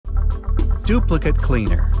Duplicate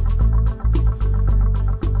Cleaner.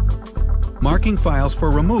 Marking files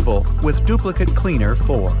for removal with Duplicate Cleaner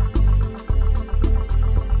 4.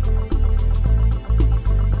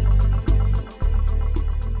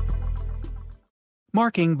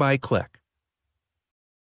 Marking by click.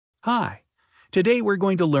 Hi, today we're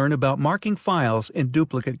going to learn about marking files in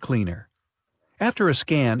Duplicate Cleaner. After a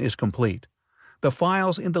scan is complete, the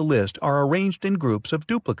files in the list are arranged in groups of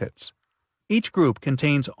duplicates. Each group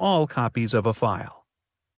contains all copies of a file.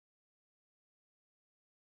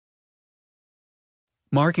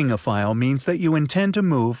 Marking a file means that you intend to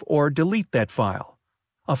move or delete that file.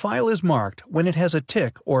 A file is marked when it has a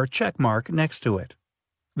tick or check mark next to it.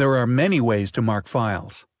 There are many ways to mark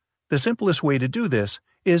files. The simplest way to do this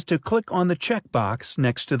is to click on the checkbox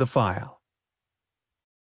next to the file.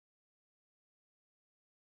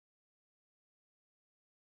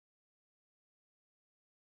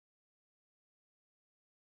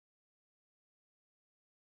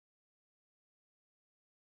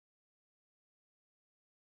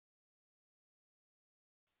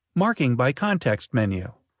 Marking by context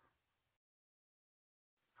menu.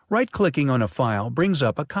 Right-clicking on a file brings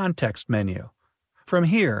up a context menu. From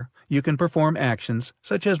here, you can perform actions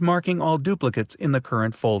such as marking all duplicates in the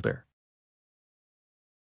current folder.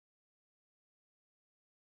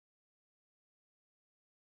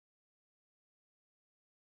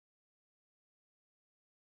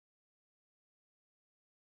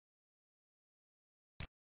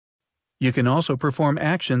 You can also perform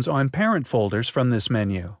actions on parent folders from this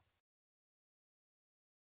menu.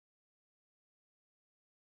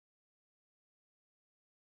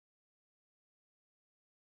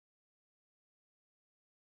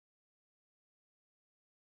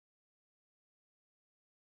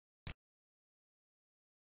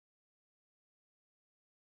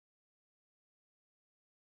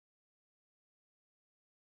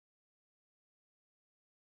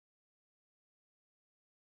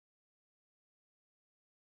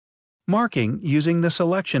 Marking using the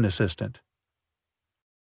Selection Assistant.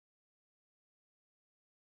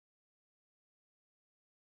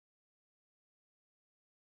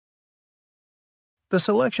 The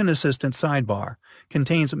Selection Assistant sidebar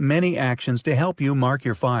contains many actions to help you mark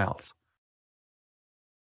your files.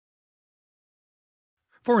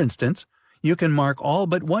 For instance, you can mark all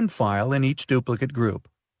but one file in each duplicate group.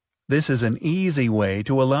 This is an easy way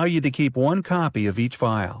to allow you to keep one copy of each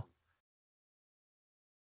file.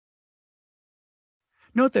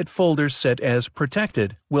 Note that folders set as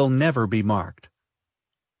Protected will never be marked.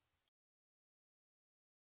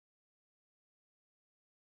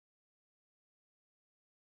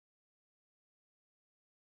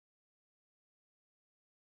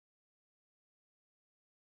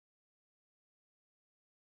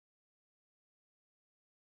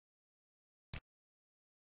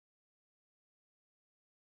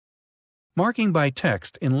 Marking by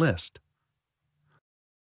text in list.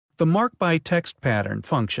 The Mark by Text pattern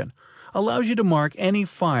function allows you to mark any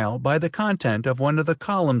file by the content of one of the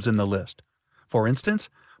columns in the list, for instance,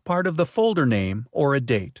 part of the folder name or a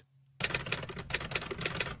date.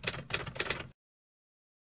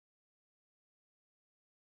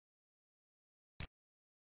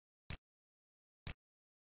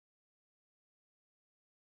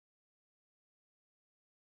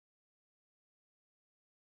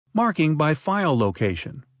 Marking by file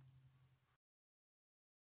location.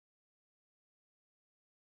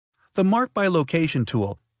 The Mark by Location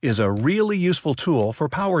tool is a really useful tool for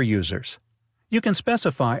power users. You can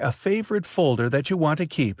specify a favorite folder that you want to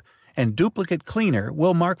keep, and Duplicate Cleaner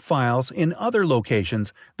will mark files in other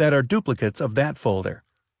locations that are duplicates of that folder.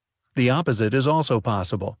 The opposite is also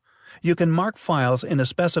possible. You can mark files in a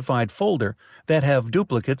specified folder that have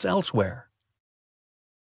duplicates elsewhere.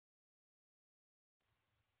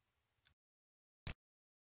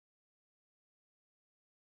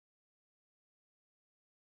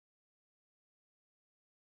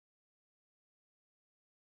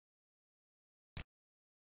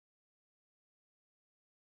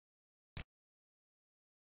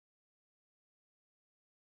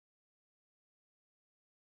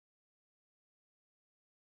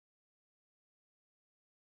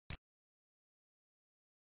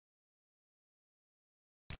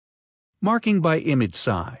 Marking by image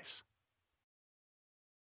size.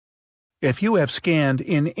 If you have scanned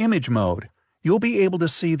in image mode, you'll be able to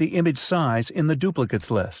see the image size in the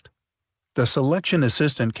duplicates list. The Selection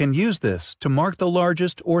Assistant can use this to mark the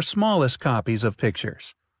largest or smallest copies of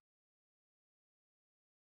pictures.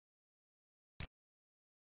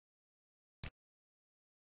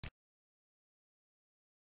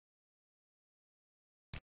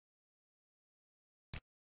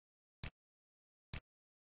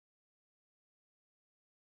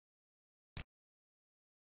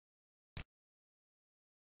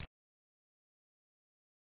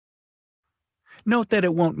 Note that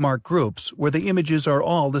it won't mark groups where the images are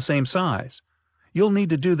all the same size. You'll need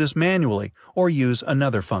to do this manually or use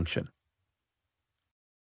another function.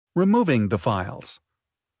 Removing the files.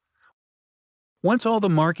 Once all the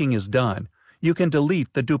marking is done, you can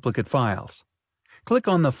delete the duplicate files. Click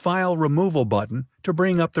on the File Removal button to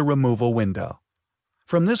bring up the removal window.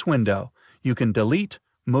 From this window, you can delete,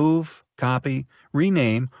 move, copy,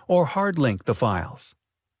 rename, or hard link the files.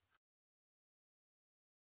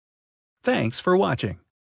 Thanks for watching.